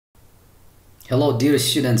Hello dear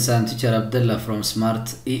students, I'm teacher Abdullah from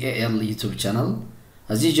Smart EAL YouTube channel.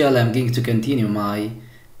 As usual, I'm going to continue my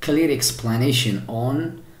clear explanation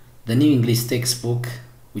on the new English textbook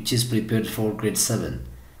which is prepared for grade 7.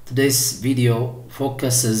 Today's video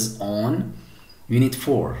focuses on Unit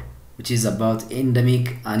 4, which is about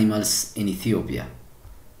endemic animals in Ethiopia.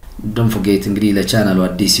 Don't forget እንግዲህ ለቻናሉ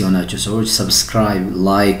አዲስ የሆናችሁ ሰዎች subscribe,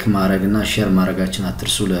 like ማድረግና share ማድረጋችሁን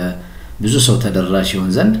አትርሱ ለብዙ ሰው ተደራሽ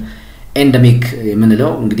ይሆን ዘንድ endemic የምንለው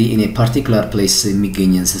እንግዲህ in a particular place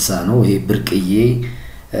የሚገኝ እንስሳ ነው ይሄ ብርቅዬ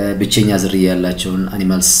ብቸኛ ዝርያ ያላቸውን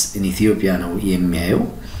animals in Ethiopia ነው የሚያየው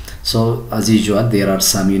so as usual there are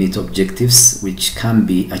some unit objectives which can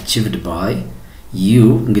be achieved by you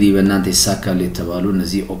እንግዲህ በእናንተ ይሳካሉ የተባሉ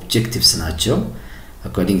እነዚህ objectives ናቸው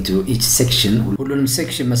according to each section ሁሉንም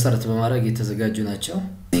section መሰረት በማድረግ የተዘጋጁ ናቸው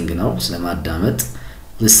ነው ስለማዳመጥ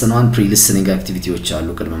listen one pre-listening activities አሉ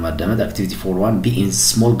ቅድመ ማዳመጥ activity 4:1 be in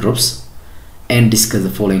small groups and discuss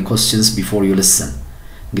the following questions before you listen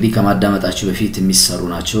እንግዲህ ከማዳመጣችሁ በፊት የሚሰሩ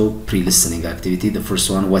ናቸው pre-listening activity the first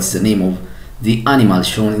one what's the name of the animal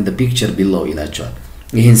shown in the picture below ይላችኋል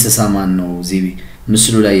ይሄ እንስሳ ማን ነው እዚህ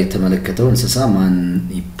ምስሉ ላይ የተመለከተው እንስሳ ማን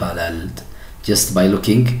ይባላል just by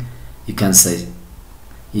looking you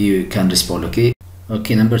can respond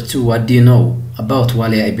okay number 2 what do you know about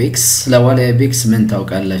walia ibex la walia ibex ምን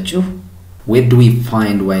ታውቃላችሁ where do we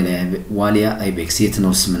find walia ibex የት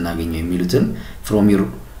ነው ስምናገኘው የሚሉትን from your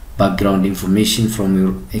background information from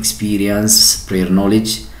your experience prior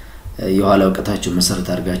knowledge የኋላ ዕውቀታችሁ መሰረት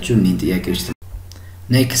አድርጋችሁ እነዚህ ጥያቄዎች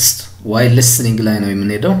next while listening ላይ ነው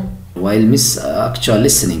የምንሄደው while miss actual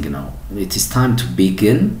listening now it is time to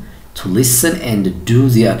begin to listen and do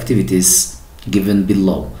the activities given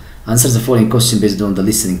below answer the following question based on the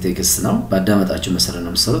listening text now ባዳመጣችሁ መሰረት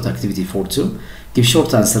ነው የምትሰሩት activity 4:2 give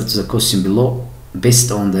short answer to the question below based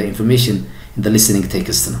on the information in the listening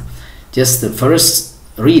text now just first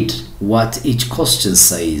read what each question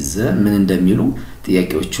says ምን እንደሚሉ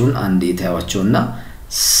ጥያቄዎቹን አንዴ ታያዋቸውና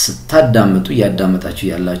ስታዳምጡ ያዳመጣችሁ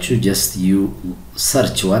ያላችሁ just you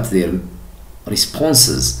search what their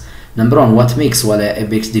responses number 1 what makes walia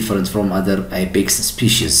ibex different from other ibex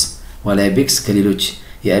species walia ibex ከሌሎች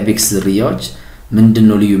የibex ዝርያዎች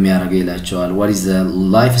ምንድነው ልዩ የሚያደርገው ይላችኋል what is the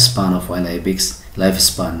life span of walia ibex life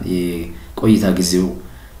span የቆይታ ጊዜው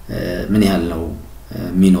ምን ያህል ነው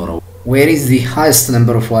የሚኖረው where is the highest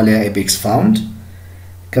number of walia ibex found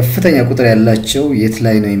ከፍተኛ ቁጥር ያላቸው የት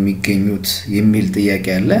ላይ ነው የሚገኙት የሚል ጥያቄ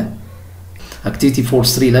አለ activity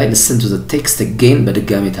 4:3 ላይ listen to the text again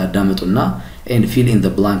በድጋሚ ታዳምጡና and fill in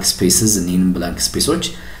the blank spaces in blank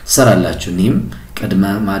spaces ሰራላችሁ ኒም ቀድማ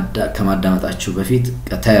ከማዳመጣችሁ በፊት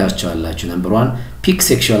ታያያችኋላችሁ number 1 pick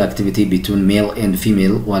sexual activity between male and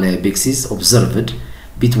female walia ibex is observed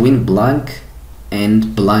between blank and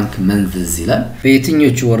blank months ይላል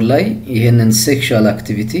በየትኞቹ ወር ላይ ይሄንን sexual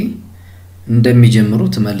activity እንደሚጀምሩ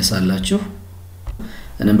ተመልሳላችሁ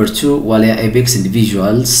number 2 walia ibex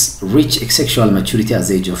individuals reach sexual maturity at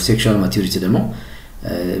the age of sexual maturity ደግሞ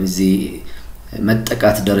እዚህ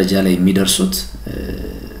መጠቃት ደረጃ ላይ የሚደርሱት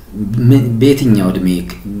በየትኛው እድሜ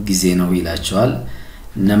ጊዜ ነው ይላችኋል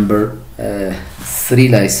number 3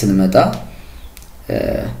 ላይ ስንመጣ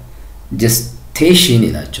gestation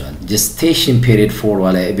ይላችኋል gestation period for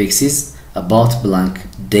walia ibex is about blank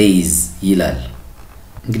days ይላል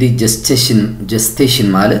እንግዲህ gestation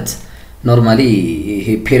ማለት normally ይሄ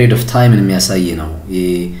period of time የሚያሳይ ነው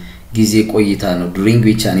የጊዜ ቆይታ ነው during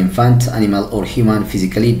which an infant animal or human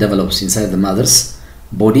physically develops inside the mother's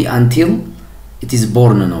body until it is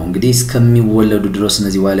born ነው እንግዲህ እስከሚወለዱ ድረስ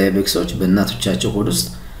እነዚህ walia ibexዎች በእናቶቻቸው ሆድ ውስጥ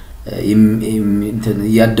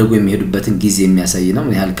ያደጉ የሚሄዱበትን ጊዜ የሚያሳይ ነው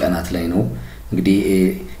ምን ያህል ቀናት ላይ ነው እንግዲህ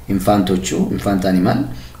infant animal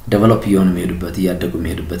develop የሆኑ የሚሄዱበት ያደጉ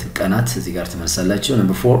የሚሄዱበት ቀናት እዚህ ጋር ተመሳላችሁ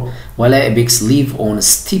number 4 walia ibex live on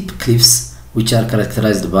steep cliffs which are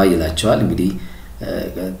characterized by ይላቸዋል እንግዲህ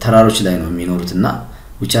ተራሮች ላይ ነው የሚኖሩትና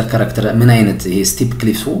which are characterized ምን አይነት ይሄ steep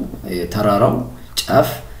cliffs ተራራው ጫፍ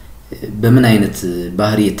በምን አይነት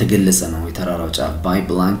ባህሪ የተገለጸ ነው የተራራው ጫፍ by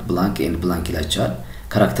blank and blank ይላቸዋል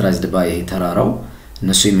characterized by ተራራው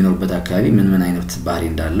እነሱ የሚኖሩበት አካባቢ ምን አይነት ባህሪ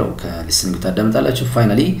እንዳለው ከሊስኒንግ ታዳምጣላችሁ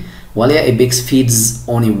finally walia ibex feeds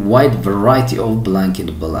on a wide variety of blank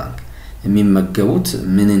and blank የሚመገቡት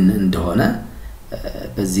ምንን እንደሆነ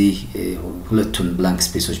በዚህ ሁለቱን blank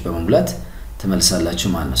spaces በመሙላት ተመልሳላችሁ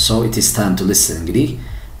ማለት ነው so it is time to listen እንግዲህ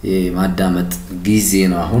ማዳመጥ ጊዜ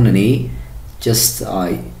ነው አሁን እኔ just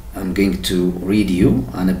I'm going to read you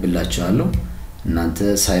አነብላችኋለሁ እናንተ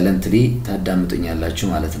silently ታዳምጡኛላችሁ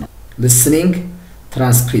ማለት ነው listening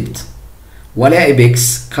transcript walia ibex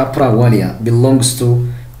capra walia belongs to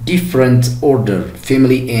different order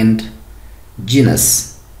family and genus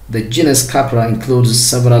The genus Capra includes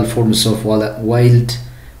several forms of wild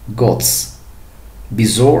goats,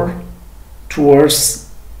 bezoar, taurs,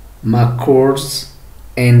 macaques,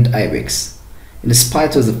 and ibex. In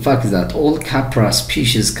spite of the fact that all Capra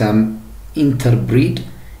species can interbreed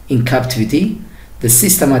in captivity, the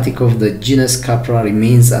systematic of the genus Capra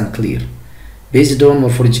remains unclear. Based on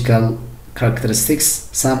morphological characteristics,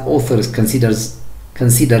 some authors considered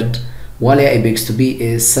Walia ibex to be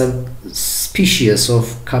a subspecies of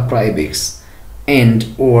Capra ibex and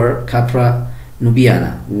or Capra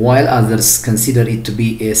nubiana, while others consider it to be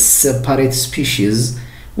a separate species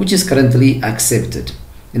which is currently accepted.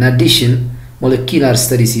 In addition, molecular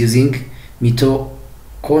studies using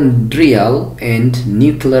mitochondrial and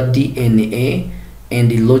nuclear DNA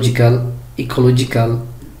and ecological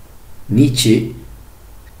niche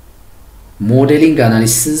modeling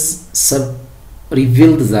analysis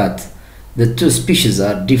revealed that the two species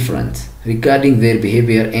are different regarding their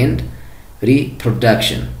behavior and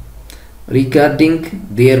reproduction. Regarding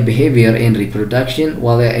their behavior and reproduction,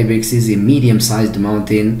 Walia ibex is a medium-sized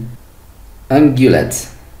mountain ungulate,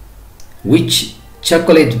 which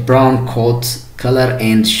chocolate brown coat color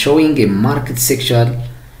and showing a marked sexual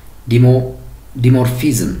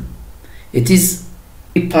dimorphism. It is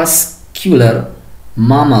a crepuscular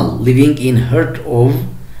mammal living in herd of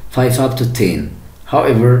 5 up to 10.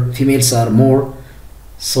 However, females are more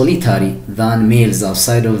solitary than males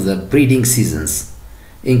outside of the breeding seasons.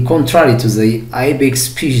 In contrary to the ibex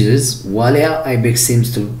species, Walia ibex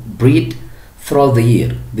seems to breed throughout the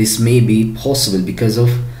year. This may be possible because of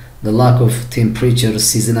the lack of temperature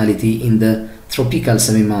seasonality in the tropical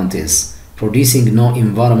semi-mountains, producing no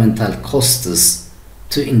environmental costs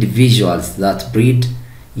to individuals that breed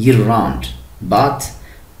year-round. But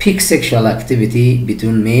peak sexual activity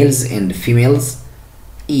between males and females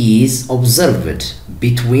is observed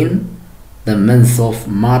between the month of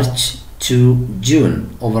March to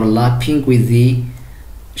June, overlapping with the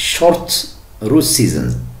short root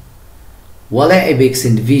season. Walia ibex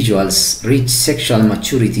individuals reach sexual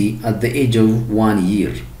maturity at the age of 1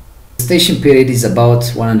 year. The gestation period is about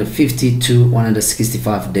 150 to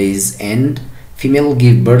 165 days, and female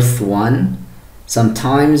give birth one,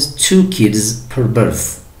 sometimes 2 kids per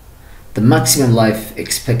birth. The maximum life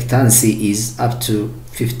expectancy is up to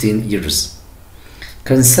 15 years.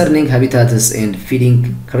 Concerning habitats and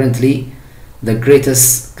feeding, currently the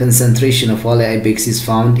greatest concentration of Walia ibex is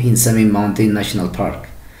found in Sami Mountain National Park,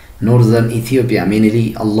 northern Ethiopia,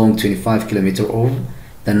 mainly along 25 km of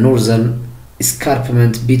the northern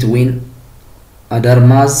escarpment between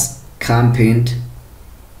Adarmaz Camp and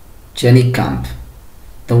Cheni Camp.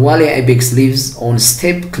 The Walia ibex lives on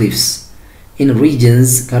steep cliffs in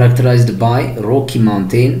regions characterized by rocky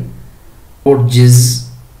mountain gorges,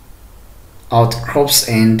 outcrops,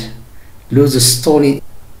 and loose stony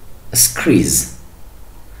screes.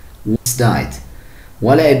 Diet.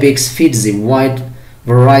 Walia ibex feeds a wide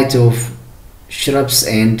variety of shrubs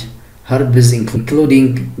and herbs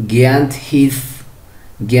including giant heath,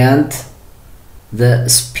 the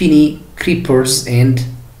spiny creepers, and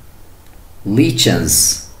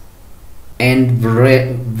lichens, and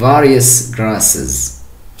various grasses.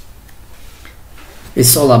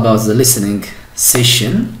 It's all about the listening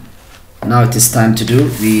session. Now it is time to do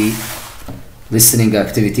the listening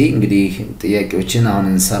activity. እንግዲህ ጥያቄዎችን አሁን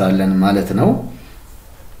እንሰራለን ማለት ነው።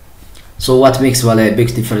 So what makes Walia ibex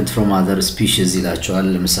different from other species ይላቸዋል።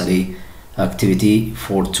 ለምሳሌ activity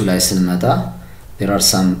 4 ላይ ስንመጣ there are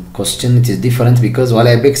some questions. It is different because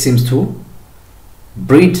Walia ibex seems to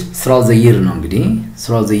breed throughout the year ነው እንግዲህ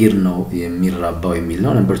throughout the year ነው የሚራባው የሚል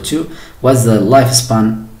ነው። Number 2, what's the lifespan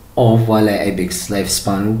of Walia ibex?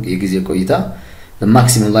 Lifespan የጊዜ ቆይታ, the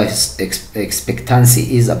maximum life expectancy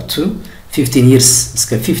is up to 15 years.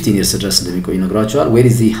 እስከ 15 years ድረስ እንደሚቆይ ነግራቸዋል። Where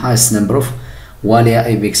is the highest number of Walia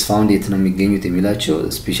ibex found? የት ነው የሚገኙት የሚላቸው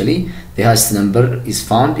especially the highest number is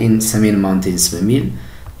found in Samin Mountains በሚል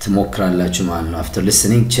ትሞክራላችሁ ማለት ነው። After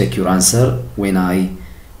listening, check your answer.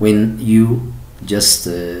 When you just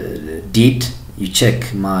you check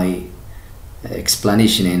my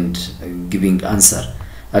explanation and giving answer.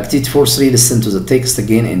 Activity 4.3, listen to the text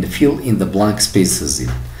again and fill in the blank spaces.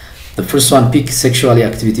 The first one, pick sexually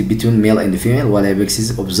activity between male and female. Walia ibex is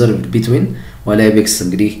observed between Walia ibex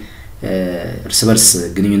እንግዲህ እርስ በርስ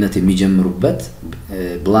ግንኙነት የሚጀምሩበት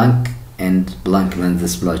blank and blank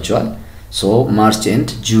months ብሏቸዋል። So March and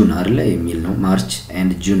June አይደለ የሚል ነው። March and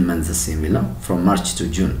June months የሚል ነው. From March to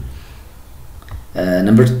June.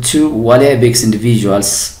 Number 2, Walia ibex individuals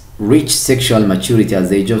reach sexual maturity at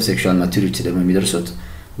the age of sexual maturity ደግሞ የሚደርሱት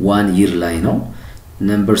 1 year ላይ ነው።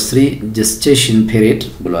 Number 3, gestation period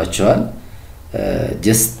ብሏቸዋል።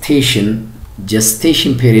 Gestation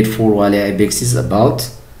gestation period for Walia ibex is about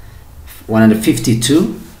 150 to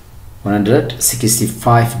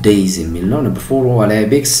 165 days የሚል ነው number 4 Walia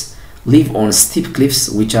ibex live on steep cliffs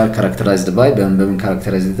which are characterized by በምን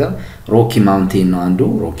characterized rocky mountain ነው አንዱ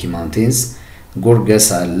rocky mountains gorges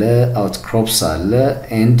አለ outcrops አለ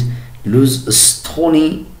and loose stony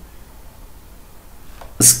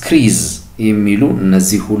screes የሚሉ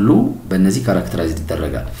እነዚህ ሁሉ በእነዚህ characterized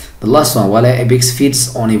ይደረጋል the last one Walia ibex feeds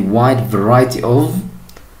on a wide variety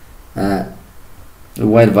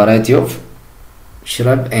of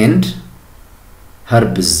shrub and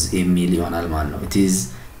herbs የሚል ይሆናል ማለት ነው it is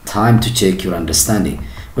time to check your understanding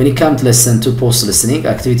when you come to lesson 2 post listening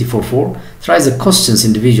activity 4 try the questions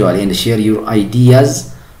individually and share your ideas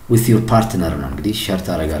with your partner ነው እንግዲህ ሼር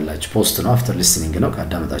ታረጋላችሁ post ነው after listening ነው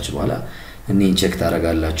ካዳመጣችሁ በኋላ እኔን ቼክ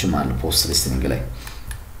ታረጋላችሁ ማለት ነው post listening ላይ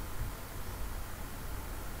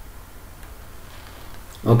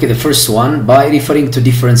okay the first one by referring to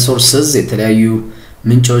different sources የተለያዩ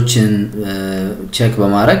ምንጮችን ቼክ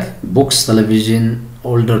በማድረግ books television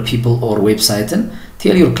older people or website and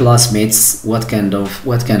tell your classmates what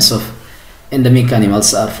kinds of endemic animals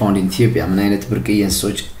are found in Ethiopia ምን አይነት ብርቅዬ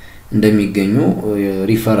እንስሶች እንደሚገኙ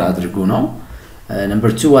ሪፈር አድርጉ ነው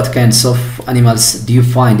number 2 what kinds of animals do you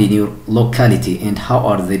find in your locality and how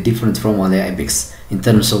are they different from Walia ibex in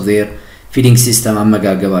terms of their feeding system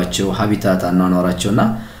አመጋገባቸው habitat አኗኗራቸውና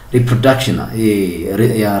reproduction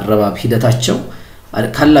ያረባብ ሂደታቸው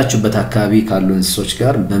ካላችሁበት አካባቢ ካሉ እንስሶች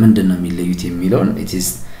ጋር በመንደነው የሚለዩት የሚለውን it is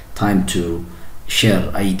time to share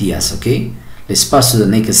ideas okay let's pass to the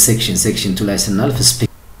next section 2 ላይ ስናልፍ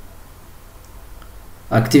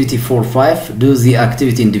activity 4-5 do the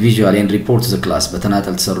activity individually and report to the class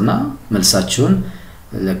በተናጠል ተሰሩና መልሳችሁን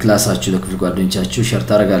ለክላሳችሁ ለክፍል ጓደኞቻችሁ ሼር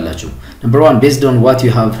ታረጋላችሁ number 1 based on what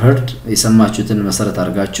you have heard የሰማችሁትን መሰረት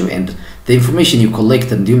አድርጋችሁ and the information you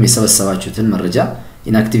collected እንዲሁም የሰበሰባችሁትን መረጃ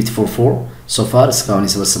in activity 4 so far እስካሁን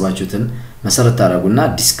የሰበሰባችሁትን መሰረት ታረጉና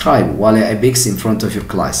describe Walia ibex in front of your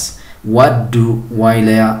class what do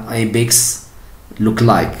Walia ibex look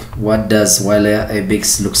like what does Walia ibex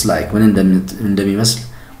looks like when እንደሚመስል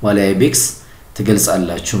Walia ibex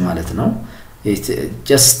ትገልጻላችሁ ማለት ነው it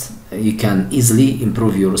just you can easily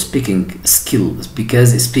improve your speaking skill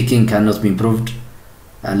because speaking cannot be improved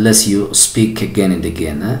unless you speak again and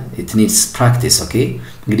again it needs practice okay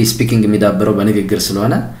እንግዲህ speaking የሚዳበረው በንግግር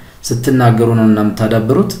ስለሆነ ስትናገሩ ነው እና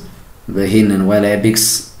የምታዳብሩት በይሄንን Walia ibex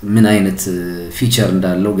ምን አይነት ፊቸር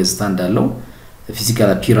እንዳለው ገጽታ እንዳለው physical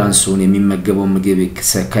appearance ውን የሚመገበው ምግብ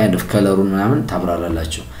kind of color ምናምን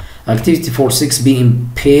ታብራራላችሁ activity 4-6 be in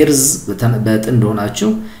pairs በጥንድ ሆናችሁ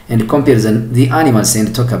and compare the animals and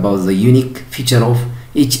talk about the unique feature of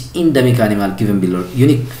each endemic animal given below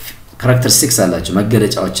unique characteristics አላችሁ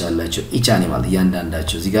መገለጫዎች አላችሁ each animal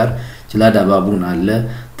ያንዳንዳቸው እዚህ ጋር ጅላዳ ባቡን አለ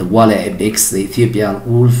the Walia ibex the Ethiopian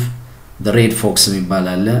wolf the red fox የሚባል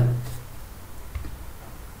አለ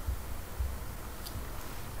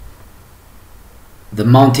the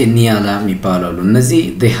mountain niala የሚባላሉ እነዚህ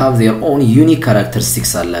they have their own unique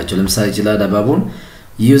characteristics አላቸው ለምሳሌ ጅላዳ ባቡን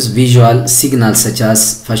use visual signals such as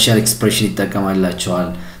facial expression ይጠቀማላቸዋል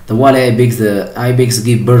the Walia ibex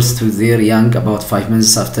give birth to their young about 5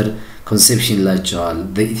 months after conception ላቸዋል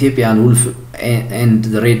the Ethiopian wolf and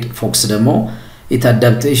the red fox ደግሞ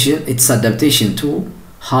its adaptation to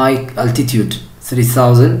high altitude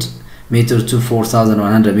 3000 meter to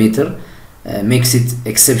 4100 meter makes it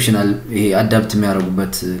exceptional adapt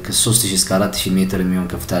የሚያደርጉበት ከ3000 እስከ 4000 ሜትር የሚሆን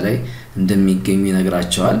ከፍታ ላይ እንደሚገኙ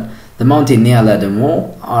ይነግራቸዋል the mountain niala ደግሞ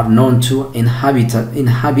are known to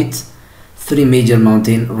inhabit 3 major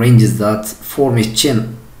mountain ranges that form a chain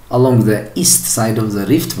along the east side of the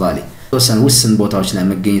Rift Valley ውስን ቦታዎች ላይ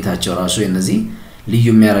መገኘታቸው ራሱ እነዚህ ልዩ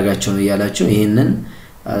የሚያረጋቸው ነው ያላችሁ ይሄንን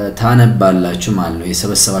ታነባላችሁ ማለት ነው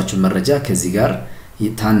የሰበሰባችሁ መረጃ ከዚህ ጋር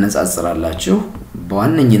ታነጻጽራላችሁ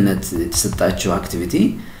በዋነኝነት ተሰጣችሁ አክቲቪቲ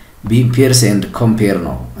be pairs and compare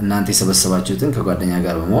ነው እናንተ የሰበሰባችሁትን ከጓደኛ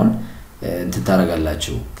ጋር በመሆን እንትን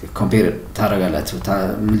ታረጋላችሁ compare ታረጋላችሁ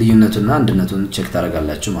ልዩነቱና አንድነቱን ቼክ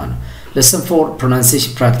ታረጋላችሁ ማለት ነው lesson 4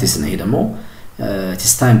 pronunciation practice ነው ደግሞ it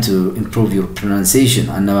is time to improve your pronunciation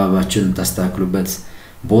አነባባችሁን ታስተካክሉበት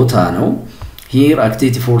ቦታ ነው here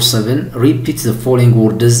activity 4-7 repeat the following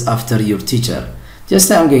words after your teacher just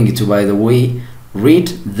I'm going to by the way read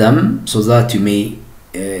them so that you may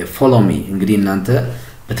follow me እንግዲህ እናንተ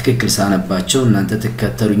በትክክል ሳነባቸው እናንተ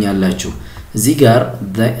ተከተሉኛላችሁ እዚህ ጋር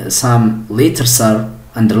some letters are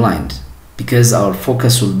underlined because our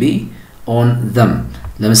focus will be on them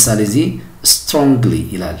ለምሳሌ እዚህ strongly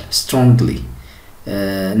ይላል strongly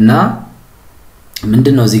እና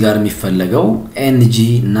ምንድነው እዚህ ጋር የሚፈለገው ng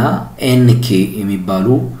እና nk የሚባሉ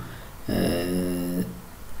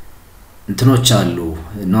እንትኖች አሉ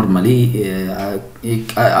ኖርማሊ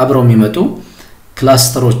አብረው የሚመጡ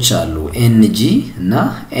ክላስተሮች አሉ ኤንጂ እና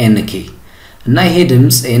ኤንኬ እና ይሄ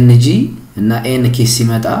ድምጽ ኤንጂ እና ኤንኬ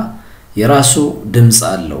ሲመጣ የራሱ ድምጽ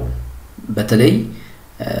አለው በተለይ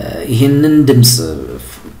ይሄንን ድምጽ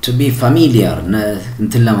to be familiar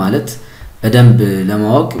እንትን ለማለት በደንብ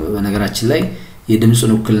ለማወቅ በነገራችን ላይ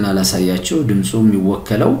የድምጹን ውክልና ላሳያችሁ ድምጹ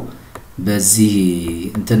የሚወከለው በዚህ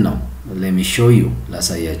እንትን ነው let me show you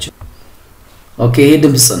ላሳያችሁ okay ይሄ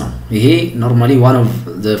ድምጽ ነው ይሄ normally one of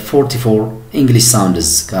the 44 English sounds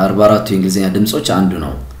ከ44 የእንግሊዝኛ ድምጾች አንዱ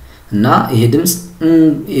ነው እና ይሄ ድምጽ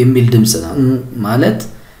የሚል ድምጽ ነው ማለት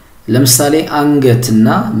ለምሳሌ አንገትና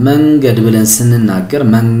መንገድ ብለን ስንናገር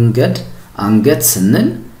መንገድ አንገት ስንል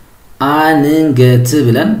አንገት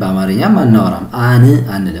ብለን በአማርኛ ማናወራም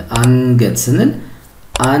አንለ አንገት ስንል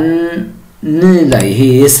አን ላይ ይሄ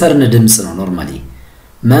የሰርን ድምጽ ነው ኖርማሊ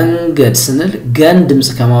መንገድ ስንል ገን ድምጽ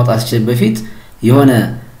ከማውጣታችን በፊት የሆነ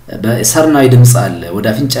በሰርናዊ ድምጽ አለ ወደ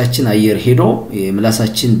አፍንጫችን አየር ሄዶ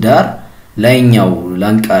የምላሳችን ዳር ላይኛው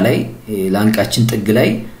ላንቃ ላይ ላንቃችን ጥግ ላይ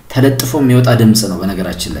ተለጥፎ የሚወጣ ድምጽ ነው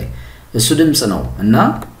በነገራችን ላይ እሱ ድምጽ ነው እና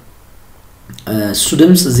እሱ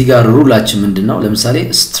ድምጽ እዚህ ጋር ሩላችን ምንድነው ለምሳሌ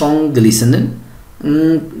strongly ስንል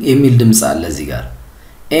የሚል ድምጽ አለ እዚህ ጋር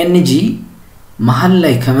ኤንጂ መሃል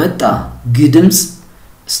ላይ ከመጣ ግ ድምጽ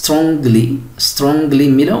strongly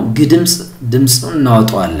የሚለው ግ ድምጽን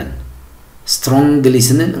እናወጣዋለን strongly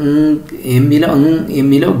ስንል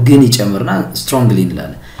የሚለው ግን ይጨምርና strongly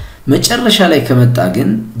እንላለን መጨረሻ ላይ ከመጣ ግን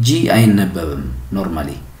ጂ አይነበብም ኖርማሊ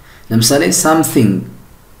ለምሳሌ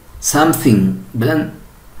something ብለን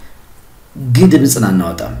ግ ድምጽን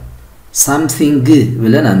አናወጣም something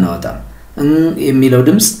ብለን አናወጣም የሚለው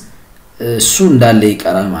ድምጽ እሱ እንዳለ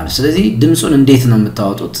ይቀራል ማለት ስለዚህ ድምጹን እንዴት ነው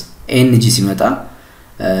የምታወጡት ኤንጂ ሲመጣ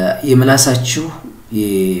የምላሳችሁ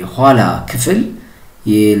የኋላ ክፍል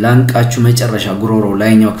የላንቃችሁ መጨረሻ ጉሮሮ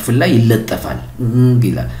ላይኛው ክፍል ላይ ይለጠፋል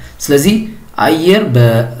ይላል ስለዚህ አየር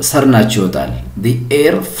በሰርናችሁ ይወጣል the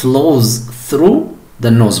air flows through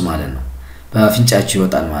the nose ማለት ነው በአፍንጫችሁ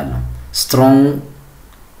ይወጣል ማለት ነው strong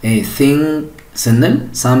a thing ስንል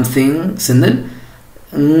something ስንል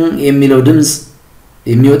የሚለው ድምጽ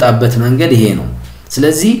የሚወጣበት መንገድ ይሄ ነው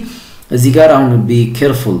ስለዚህ እዚህ ጋር አሁን be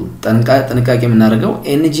careful ጥንቃቄ የምናደርገው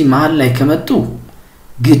ኤንጂ መሃል ላይ ከመጡ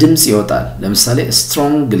ግ ድምጽ ይወጣል ለምሳሌ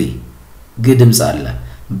strongly ግ ድምጽ አለ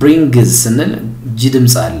brings ስንል ጂ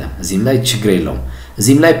ድምጽ አለ እዚህም ላይ ችግር የለውም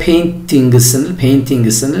እዚህም ላይ painting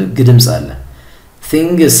ስንል ግ ድምጽ አለ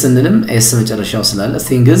things ስንልም s መጨረሻው ስላለ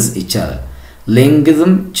things ይቻላል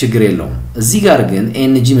lengthም ችግር የለውም እዚህ ጋር ግን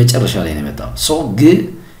ኤንጂ መጨረሻ ላይ ነው የመጣው so ግ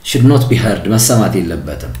should not be heard መሰማት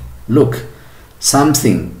የለበትም look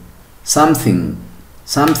something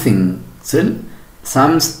ስል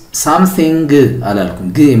something አላልኩም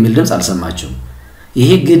ግ የሚል ድምጽ አልሰማችሁም ይሄ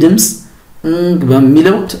ግ ድምጽ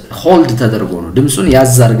በሚለው ሆልድ ተደርጎ ነው ድምጹን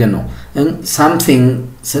ያዛርገን ነው something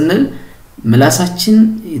ስንል ምላሳችን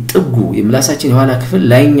ጥጉ የምላሳችን የኋላ ክፍል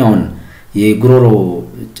ላይኛውን የጉሮሮ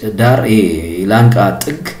ዳር ላንቃ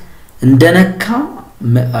ጥግ እንደነካ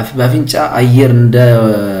በአፍንጫ አየር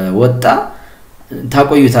እንደወጣ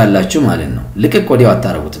ታቆዩታላችሁ ማለት ነው ልቀቅ ወዲያው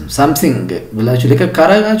አታረጉትም something ብላችሁ ልቀቅ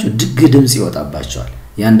ካራጋችሁ ድግ ድምጽ ይወጣባችኋል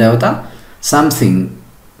ያ እንዳይወጣ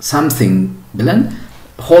something ብለን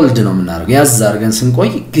ሆልድ ነው የምናደርገው ያዛርገን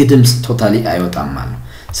ስንቆይ ግ ድምጽ ቶታሊ አይወጣም ማለት ነው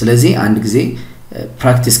ስለዚህ አንድ ጊዜ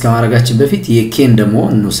ፕራክቲስ ከማድረጋችን በፊት የኬን ደሞ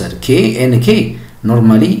እንውሰድ ኬ ኤን ኬ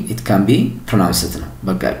normally it can be pronounced ነው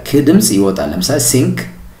በቃ ክ ድምጽ ይወጣል ለምሳሌ sink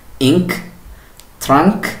ink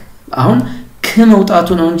trunk አሁን ከመውጣቱ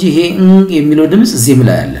ነው እንጂ ይሄ የሚለው ድምጽ እዚህም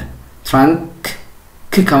ላይ አለ trunk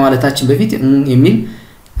ከማለታችን በፊት የሚል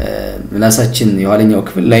ምላሳችን የኋለኛው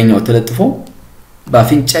ክፍል ላይኛው ተለጥፎ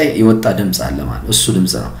በአፍንጫ ይወጣ ድምጽ አለ ማለት እሱ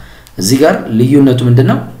ድምጽ ነው እዚህ ጋር ልዩነቱ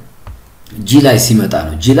ምንድነው ጂ ላይ ሲመጣ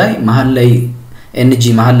ነው ጂ ላይ መሃል ላይ ኤንጂ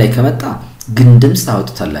መሃል ላይ ከመጣ ግን ድምጽ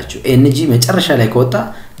ታወጣላችሁ ኤንጂ መጨረሻ ላይ ከወጣ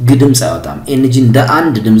ግ ድምጽ አይወጣም ኤንጂ እንደ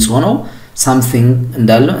አንድ ድምጽ ሆኖ something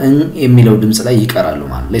እንዳለው የሚለው ድምጽ ላይ ይቀራሉ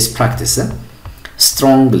ማለት let's practice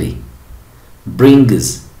strongly brings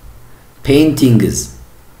paintings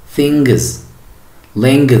things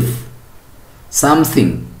length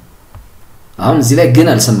something አሁን እዚህ ላይ ግን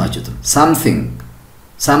አልሰማችሁትም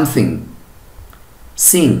something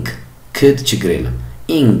sink ክድ ችግር የለም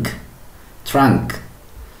ink trunk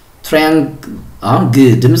triangle አሁን ግ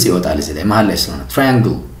ድምጽ ይወጣል እዚህ ላይ መሃል ላይ ስለሆነ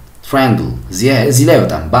triangle እዚህ ላይ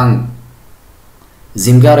ይወጣል bang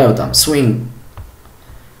እዚህም ጋር ይወጣል swing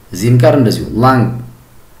እዚህም ጋር እንደዚሁ long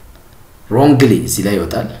wrongly እዚህ ላይ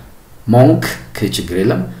ይወጣል monk ከችግር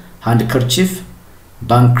የለም handkerchief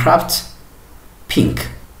bankrupt pink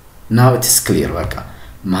now it is clear በቃ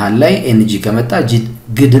መሃል ላይ ኤንጂ ከመጣ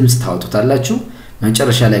ግ ድምጽ ታወጡታላችሁ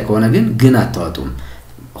መጨረሻ ላይ ከሆነ ግን አታወጡም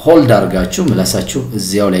ሆልድ አርጋችሁ ምላሳችሁ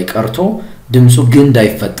እዚያው ላይ ቀርቶ ድምጹ ግን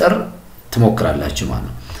እንዳይፈጠር ትሞክራላችሁ ማለት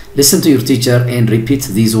ነው listen to your teacher and repeat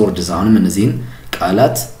these words አሁንም እነዚህን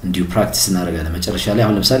ቃላት እንዲሁ ፕራክቲስ እናደርጋለን መጨረሻ ላይ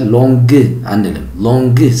አሁን ለምሳሌ long አንልም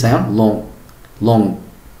long ሳይሆን long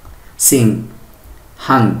sing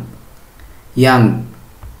hang young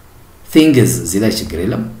things እዚህ ላይ ችግር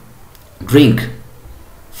የለም drink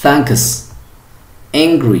thanks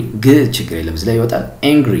angry ችግር የለም እዚህ ላይ ይወጣል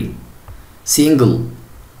angry single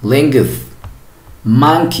length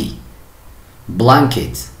monkey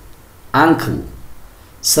blanket uncle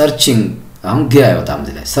searching አሁን አይወጣም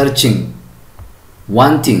እዚህ ላይ searching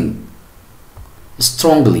wanting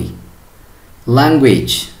strongly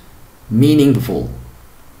language meaningful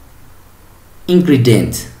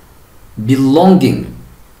ingredient belonging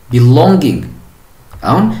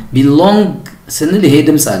አሁን belong ስንል ይሄ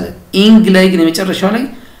ድምጽ አለ ing ላይ ግን የመጨረሻው ላይ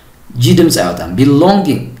ጂ ድምጽ አይወጣም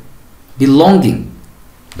belonging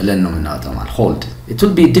ብለን ነው የምናወጣው ማለት hold it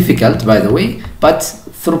will be difficult by the way but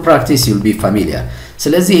through practice you'll be familiar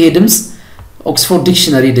ስለዚህ ይሄ ድምጽ ኦክስፎርድ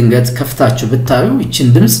ዲክሽነሪ ድንገት ከፍታችሁ ብታዩ እቺን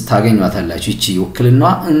ድምጽ ታገኙታላችሁ እቺ ወክልና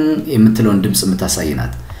የምትለውን ድምጽ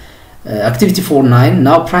የምታሳይናት activity 49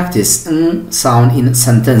 now practice sound in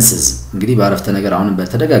sentences እንግዲህ ባረፍተ ነገር አሁን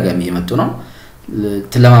በተደጋጋሚ የመጡ ነው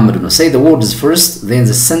ተለማመዱ ነው say the words first then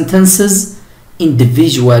the sentences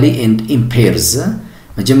individually and in pairs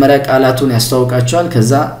መጀመሪያ ቃላቱን ያስተዋውቃቸዋል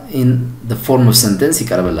ከዛ in the form of sentence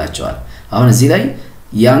ይቀርብላቸዋል አሁን እዚህ ላይ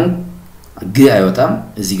young አይወጣም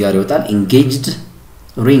እዚህ ጋር ይወጣል engaged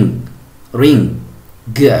ring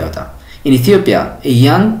አይወጣም in Ethiopia a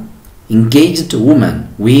young engaged woman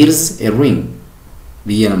wears a ring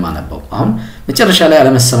ብዬ ነው ማነበው አሁን መጨረሻ ላይ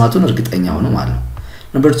አለመሰማቱን እርግጠኛ ሆኖ ማለት ነው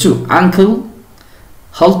number 2 uncle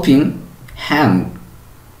helping hand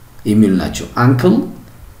የሚሉ ናቸው uncle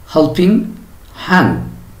helping hand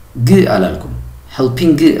አላልኩም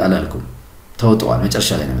helping አላልኩም ተወጣው መጨረሻ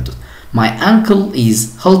ላይ ነው የመጡት my uncle is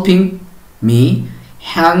helping me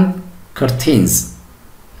hang curtains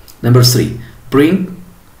number 3 bring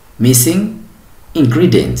missing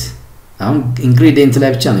ingredient አሁን ingredient ላይ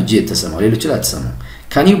ብቻ ነው ጂ የተሰማው ሌሎች ላይ ተሰማው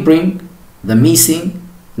can you bring the missing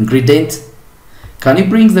ingredient can you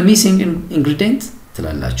bring the missing ingredient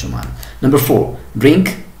ትላላችሁ ማለት number 4 drink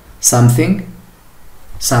something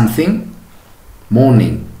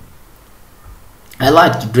morning I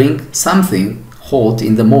like to drink something hot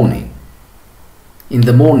in the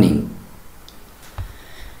morning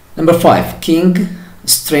number 5 king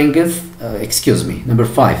strength number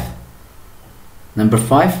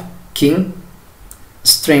 5 king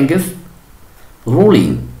strength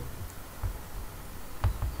ruling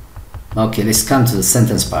okay let's come to the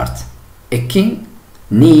sentence part a king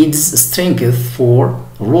needs strength for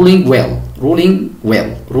ruling well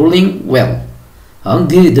አሁን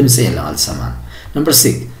ድምጽ የለም አልሰማን number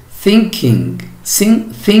 6 thinking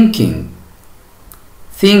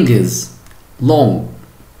things long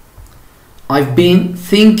I've been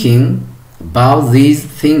thinking about these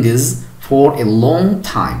things for a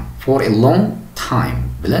long time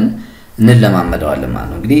ብለን እንለማመደዋለን ማለት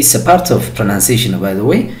ነው እንግዲህ it's a part of pronunciation by the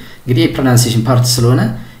way እንግዲህ pronunciation part ስለሆነ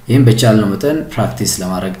ይሄን በቻልነው መጠን practice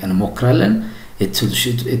ለማድረግ እንሞክራለን it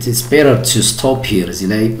is better to stop here እዚህ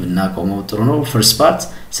ላይ እናቆመው ጥሩ ነው first part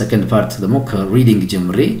second part ደግሞ ከreading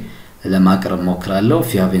ጀምሬ ለማቅረብ ሞክራለሁ if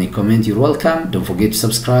you have any comment you're welcome don't forget to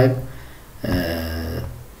subscribe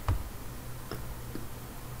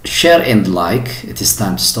share and like it is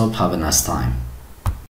time to stop have a nice time